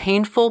very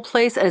painful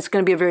place, and it's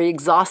going to be a very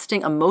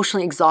exhausting,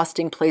 emotionally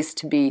exhausting place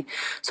to be.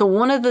 So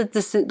one of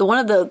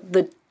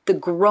the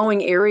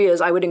growing areas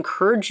I would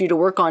encourage you to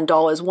work on,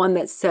 doll, is one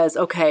that says,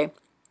 okay,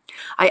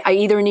 I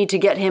either need to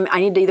get him, I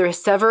need to either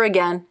sever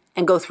again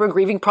and go through a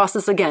grieving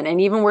process again. And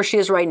even where she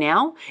is right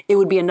now, it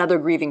would be another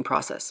grieving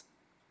process.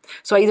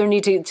 So I either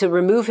need to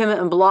remove him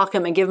and block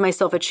him and give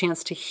myself a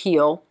chance to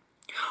heal,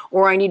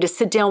 or I need to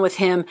sit down with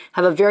him,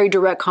 have a very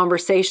direct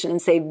conversation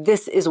and say,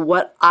 this is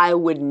what I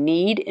would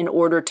need in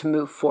order to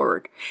move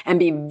forward. And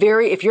be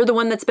if you're the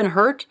one that's been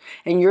hurt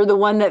and you're the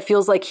one that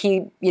feels like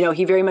he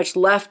very much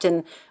left,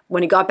 and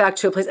when he got back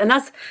to a place, and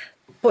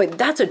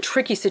that's a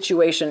tricky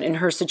situation in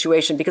her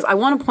situation, because I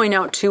want to point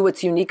out too,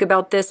 what's unique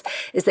about this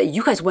is that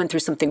you guys went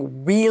through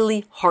something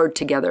really hard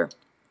together.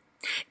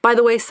 By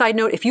the way, side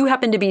note, if you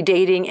happen to be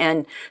dating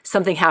and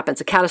something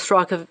happens, a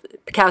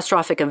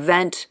catastrophic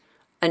event,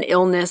 an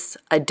illness,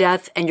 a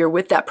death, and you're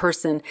with that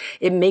person,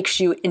 it makes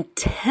you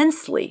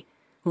intensely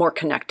more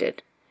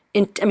connected.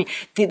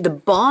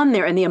 The bond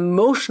there and the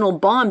emotional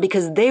bond,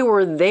 because they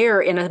were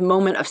there in a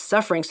moment of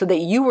suffering, so that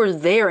you were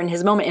there in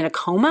his moment in a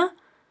coma.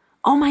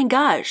 Oh my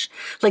gosh,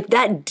 like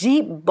that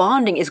deep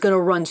bonding is going to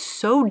run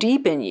so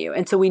deep in you.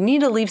 And so we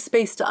need to leave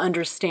space to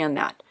understand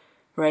that,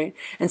 right?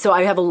 And so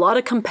I have a lot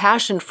of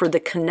compassion for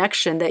the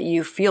connection that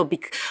you feel,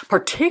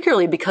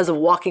 particularly because of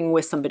walking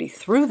with somebody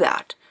through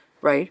that,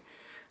 right?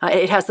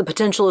 It has the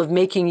potential of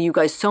making you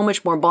guys so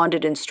much more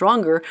bonded and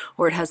stronger,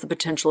 or it has the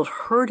potential of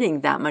hurting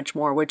that much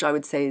more, which I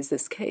would say is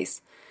this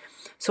case.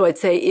 So I'd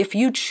say if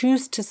you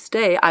choose to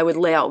stay, I would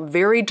lay out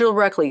very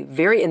directly,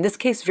 in this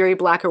case, very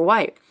black or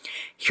white.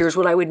 Here's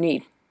what I would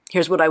need.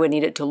 Here's what I would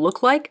need it to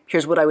look like.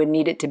 Here's what I would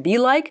need it to be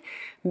like.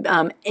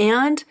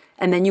 And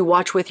then you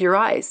watch with your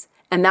eyes.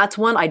 And that's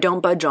one I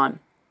don't budge on.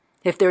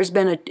 If there's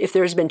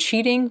been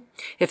cheating,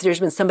 if there's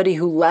been somebody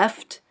who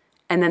left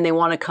and then they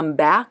want to come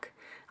back,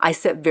 I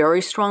set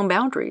very strong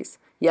boundaries.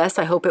 Yes,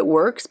 I hope it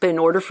works, but in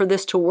order for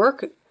this to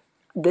work,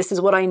 this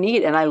is what I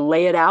need. And I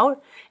lay it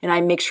out, and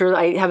I make sure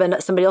I have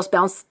somebody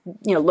else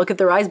look at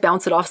their eyes,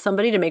 bounce it off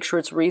somebody to make sure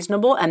it's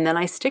reasonable, and then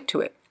I stick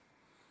to it.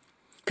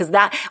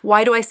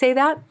 Why do I say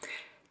that?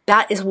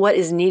 That is what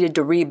is needed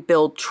to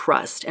rebuild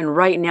trust. And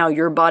right now,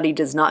 your body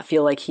does not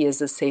feel like he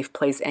is a safe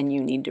place, and you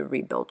need to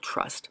rebuild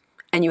trust.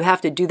 And you have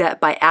to do that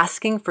by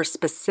asking for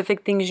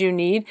specific things you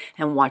need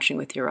and watching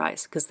with your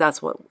eyes, because that's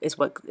what is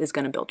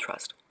going to build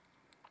trust.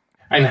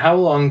 And how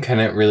long can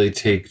it really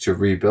take to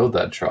rebuild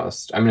that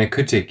trust? I mean, it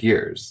could take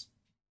years.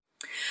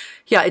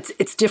 Yeah,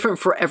 it's different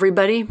for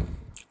everybody.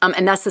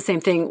 And that's the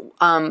same thing.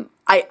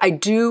 I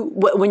do,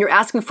 when you're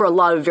asking for a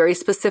lot of very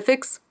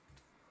specifics,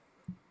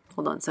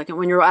 hold on a second.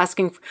 When you're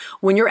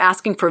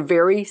asking for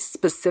very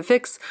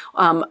specifics,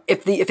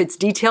 if it's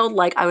detailed,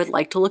 like I would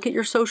like to look at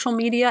your social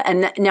media,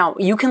 and now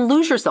you can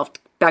lose yourself.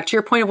 Back to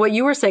your point of what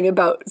you were saying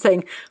about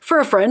saying for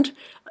a friend,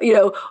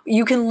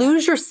 you can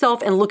lose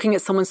yourself in looking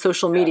at someone's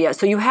social media.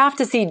 So you have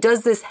to see,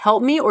 does this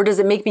help me, or does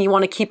it make me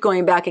want to keep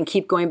going back and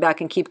keep going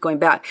back and keep going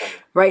back,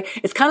 right?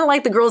 It's kind of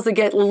like the girls that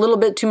get a little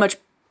bit too much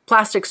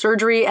plastic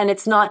surgery, and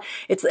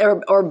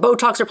or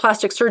Botox or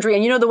plastic surgery,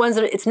 and the ones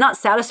that it's not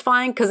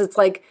satisfying because it's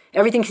like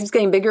everything keeps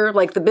getting bigger,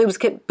 like the boobs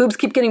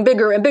keep getting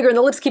bigger and bigger, and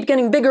the lips keep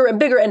getting bigger and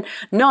bigger. And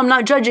no, I'm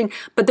not judging,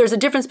 but there's a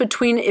difference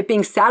between it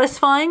being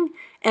satisfying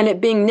and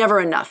it being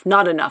never enough,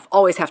 not enough.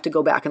 Always have to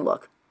go back and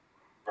look.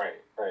 Right.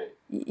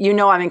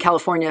 I'm in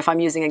California if I'm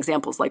using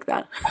examples like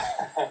that.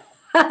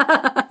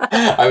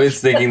 I was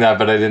thinking that,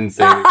 but I didn't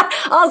say it.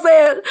 I'll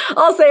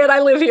say it. I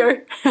live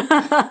here.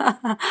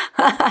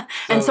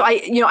 And so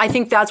I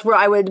think that's where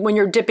I would, when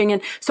you're dipping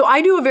in. So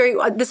I do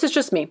this is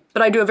just me,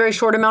 but I do a very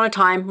short amount of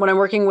time when I'm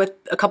working with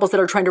couples that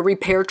are trying to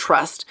repair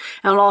trust.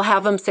 And I'll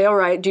have them say, all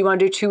right, do you want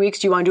to do 2 weeks?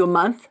 Do you want to do a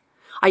month?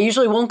 I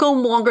usually won't go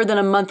longer than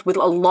a month with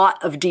a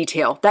lot of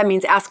detail. That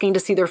means asking to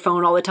see their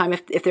phone all the time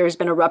if there's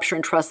been a rupture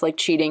in trust, like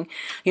cheating,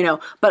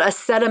 but a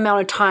set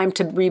amount of time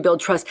to rebuild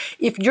trust.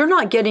 If you're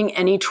not getting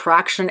any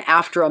traction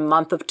after a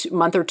month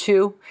or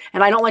two,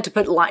 and I don't like to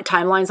put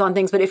timelines on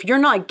things, but if you're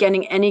not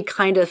getting any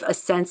kind of a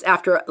sense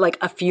after like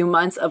a few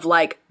months of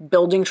like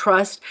building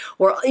trust,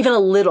 or even a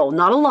little,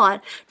 not a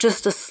lot,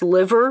 just a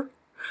sliver,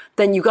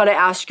 then you got to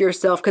ask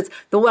yourself, because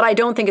what I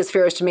don't think is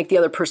fair is to make the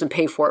other person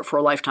pay for it for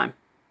a lifetime.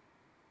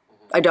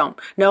 I don't.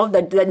 No,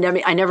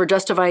 I never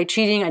justify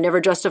cheating. I never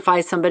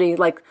justify somebody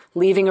like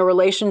leaving a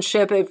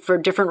relationship for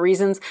different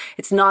reasons.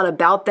 It's not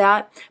about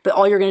that. But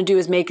all you're going to do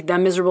is make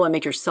them miserable and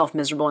make yourself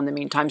miserable in the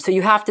meantime. So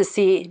you have to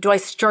see, do I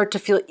start to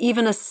feel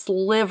even a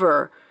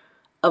sliver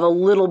of a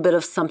little bit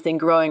of something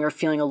growing or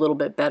feeling a little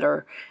bit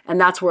better?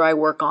 And that's where I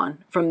work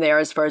on from there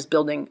as far as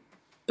building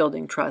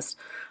trust.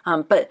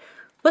 But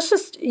let's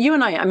just, you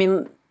and I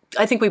mean,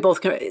 I think we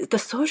both can. The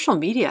social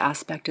media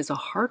aspect is a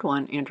hard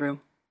one, Andrew.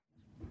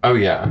 Oh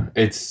yeah,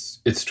 it's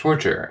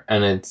torture,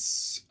 and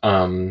it's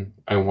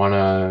I want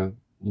to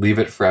leave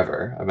it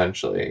forever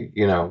eventually.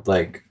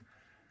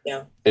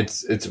 Yeah.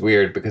 It's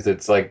weird because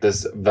it's like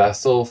this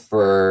vessel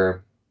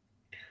for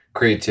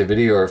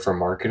creativity or for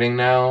marketing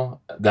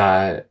now,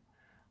 that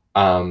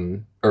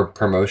or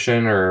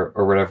promotion or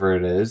whatever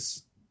it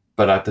is,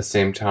 but at the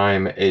same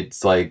time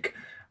it's like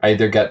I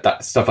either get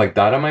that stuff like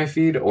that on my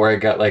feed, or I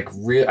get like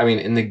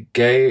in the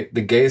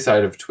gay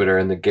side of Twitter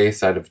and the gay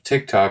side of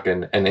TikTok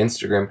and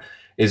Instagram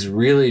is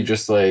really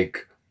just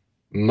like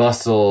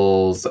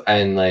muscles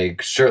and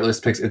like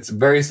shirtless pics. It's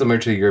very similar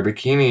to your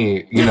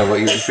bikini, what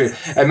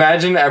you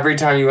imagine every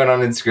time you went on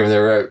Instagram,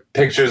 there were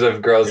pictures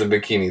of girls in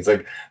bikinis.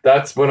 Like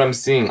that's what I'm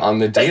seeing on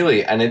the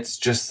daily. And it's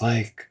just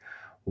like,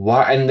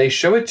 why? And they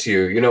show it to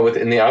you,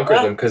 within the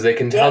algorithm, because they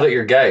can tell that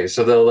you're gay.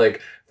 So they'll like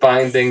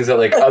find things that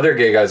like other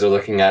gay guys are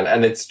looking at.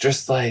 And it's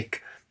just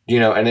like,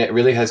 and it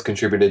really has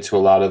contributed to a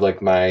lot of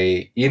like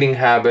my eating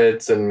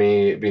habits and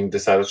me being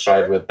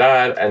dissatisfied with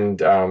that.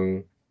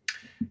 And,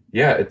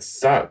 yeah, it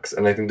sucks.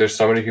 And I think there's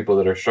so many people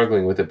that are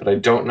struggling with it, but I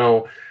don't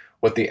know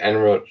what the end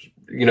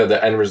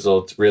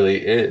result really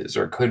is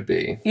or could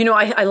be.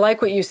 I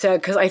like what you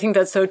said, because I think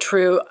that's so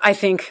true. I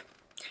think,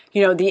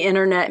 the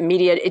internet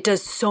media, it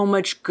does so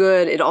much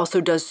good. It also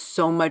does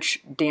so much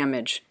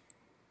damage,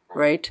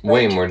 right?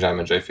 Way more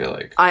damage, I feel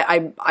like.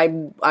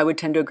 I would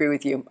tend to agree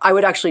with you. I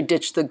would actually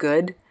ditch the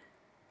good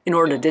in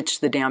order to ditch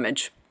the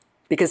damage,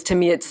 because to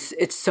me,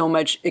 it's so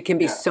much, it can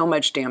be so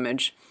much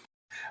damage.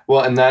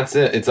 Well, and that's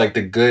it. It's like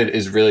the good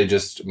is really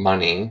just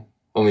money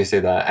when we say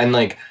that. And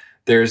like,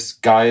 there's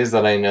guys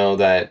that I know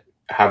that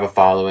have a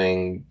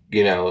following,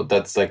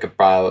 that's like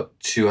about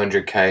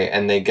 200K,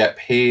 and they get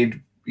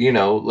paid,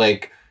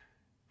 like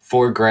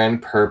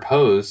 $4,000 per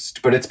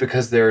post, but it's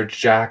because they're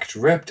jacked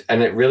ripped.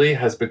 And it really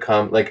has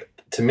become like,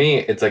 to me,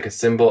 it's like a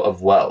symbol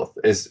of wealth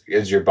is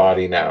your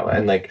body now.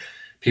 And like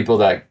people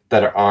that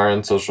are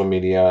on social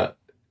media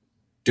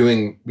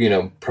doing,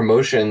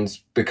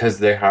 promotions because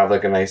they have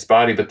like a nice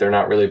body, but they're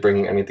not really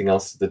bringing anything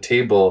else to the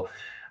table.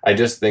 I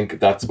just think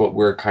that's what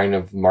we're kind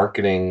of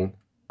marketing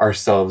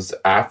ourselves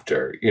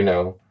after,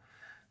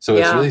 So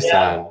it's really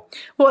sad.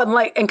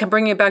 Well, and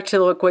bringing it back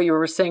to what you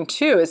were saying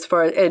too, as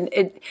far as, and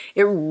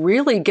it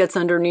really gets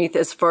underneath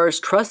as far as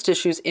trust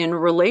issues in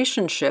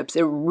relationships.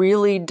 It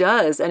really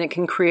does. And it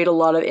can create a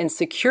lot of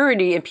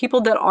insecurity in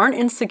people that aren't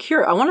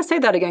insecure. I want to say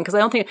that again, because I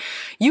don't think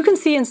you can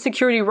see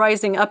insecurity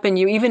rising up in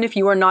you, even if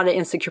you are not an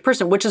insecure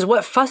person, which is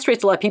what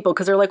frustrates a lot of people,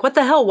 because they're like, what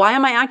the hell? Why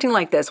am I acting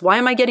like this? Why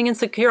am I getting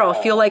insecure? I'll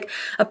feel like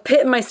a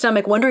pit in my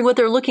stomach, wondering what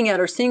they're looking at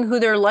or seeing who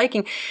they're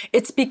liking.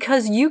 It's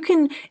because you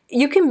can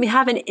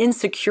have an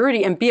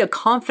insecurity and be a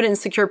confident,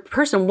 secure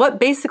person. What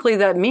basically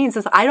that means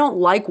is I don't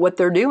like what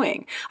they're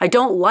doing. I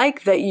don't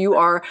like that you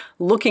are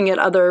looking at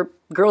other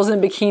girls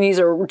in bikinis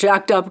or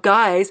jacked up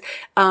guys,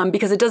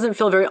 because it doesn't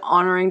feel very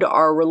honoring to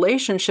our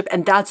relationship,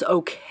 and that's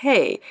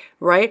okay,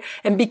 right?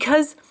 And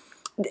because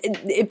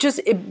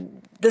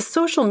the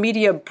social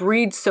media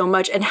breeds so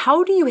much, and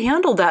how do you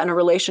handle that in a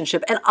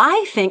relationship? And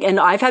I think, and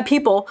I've had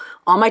people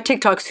on my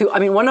TikToks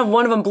who, one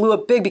of them blew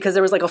up big because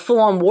there was like a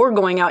full-on war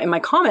going out in my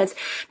comments,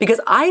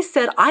 because I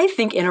said, I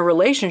think in a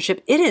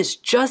relationship, it is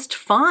just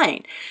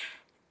fine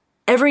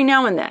every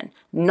now and then,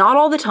 not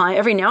all the time,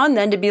 every now and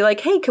then to be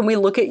like, hey, can we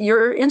look at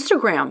your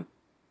Instagram?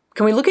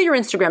 Can we look at your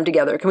Instagram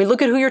together? Can we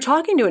look at who you're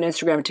talking to on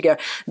Instagram together?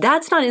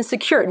 That's not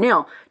insecure.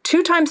 Now,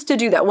 2 times to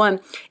do that. 1,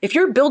 if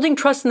you're building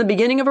trust in the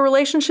beginning of a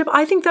relationship,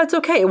 I think that's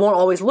okay. It won't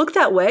always look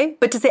that way,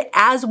 but to say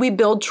as we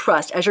build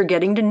trust, as you're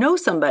getting to know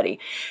somebody,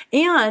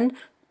 and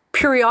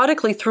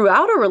periodically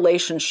throughout a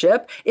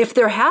relationship, if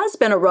there has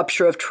been a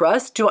rupture of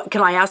trust,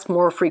 can I ask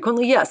more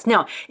frequently? Yes.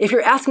 Now, if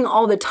you're asking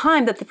all the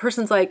time that the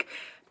person's like,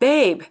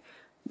 babe,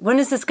 when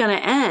is this going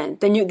to end?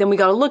 Then we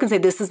got to look and say,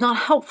 this is not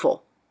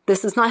helpful.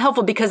 This is not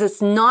helpful because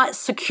it's not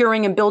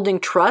securing and building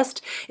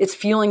trust. It's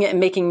fueling it and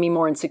making me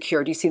more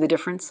insecure. Do you see the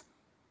difference?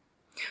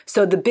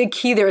 So the big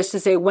key there is to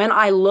say, when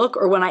I look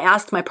or when I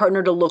ask my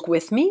partner to look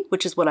with me,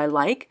 which is what I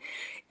like,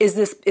 is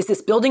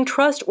this building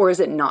trust or is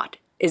it not?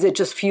 Is it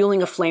just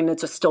fueling a flame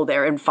that's just still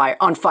there and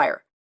on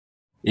fire?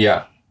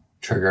 Yeah.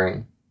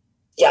 Triggering.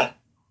 Yeah.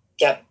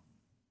 Yep.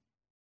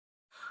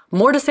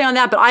 More to say on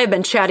that, but I have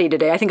been chatty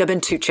today. I think I've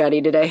been too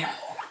chatty today.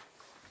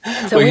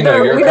 So well,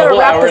 you're a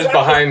couple hours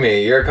behind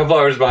me. You're a couple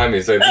hours behind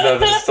me, so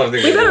that's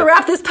something. We better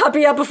wrap this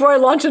puppy up before I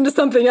launch into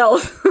something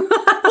else.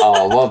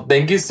 Oh, well,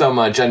 thank you so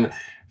much. And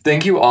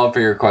thank you all for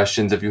your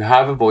questions. If you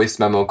have a voice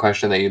memo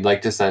question that you'd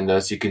like to send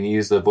us, you can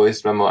use the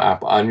voice memo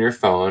app on your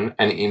phone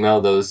and email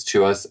those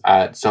to us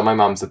at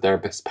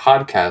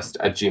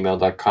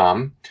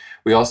somemymomsatherapistpodcast@gmail.com.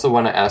 We also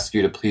want to ask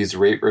you to please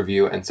rate,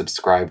 review, and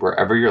subscribe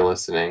wherever you're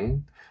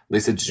listening.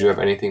 Lisa, did you have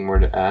anything more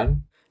to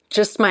add?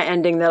 Just my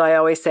ending that I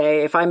always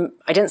say, I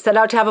didn't set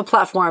out to have a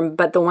platform,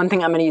 but the one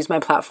thing I'm going to use my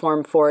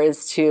platform for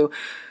is to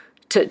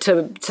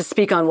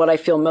speak on what I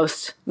feel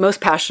most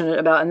passionate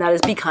about, and that is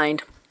be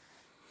kind.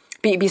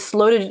 Be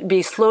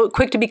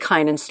quick to be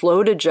kind and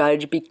slow to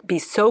judge. Be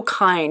so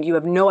kind. You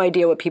have no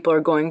idea what people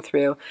are going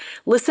through.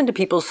 Listen to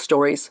people's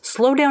stories.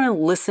 Slow down and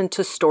listen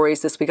to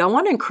stories this week. I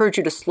want to encourage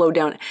you to slow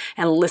down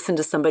and listen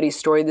to somebody's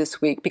story this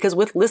week, because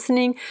with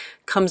listening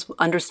comes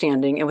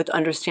understanding, and with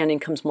understanding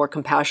comes more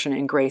compassion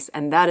and grace.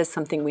 And that is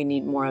something we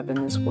need more of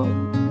in this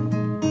world.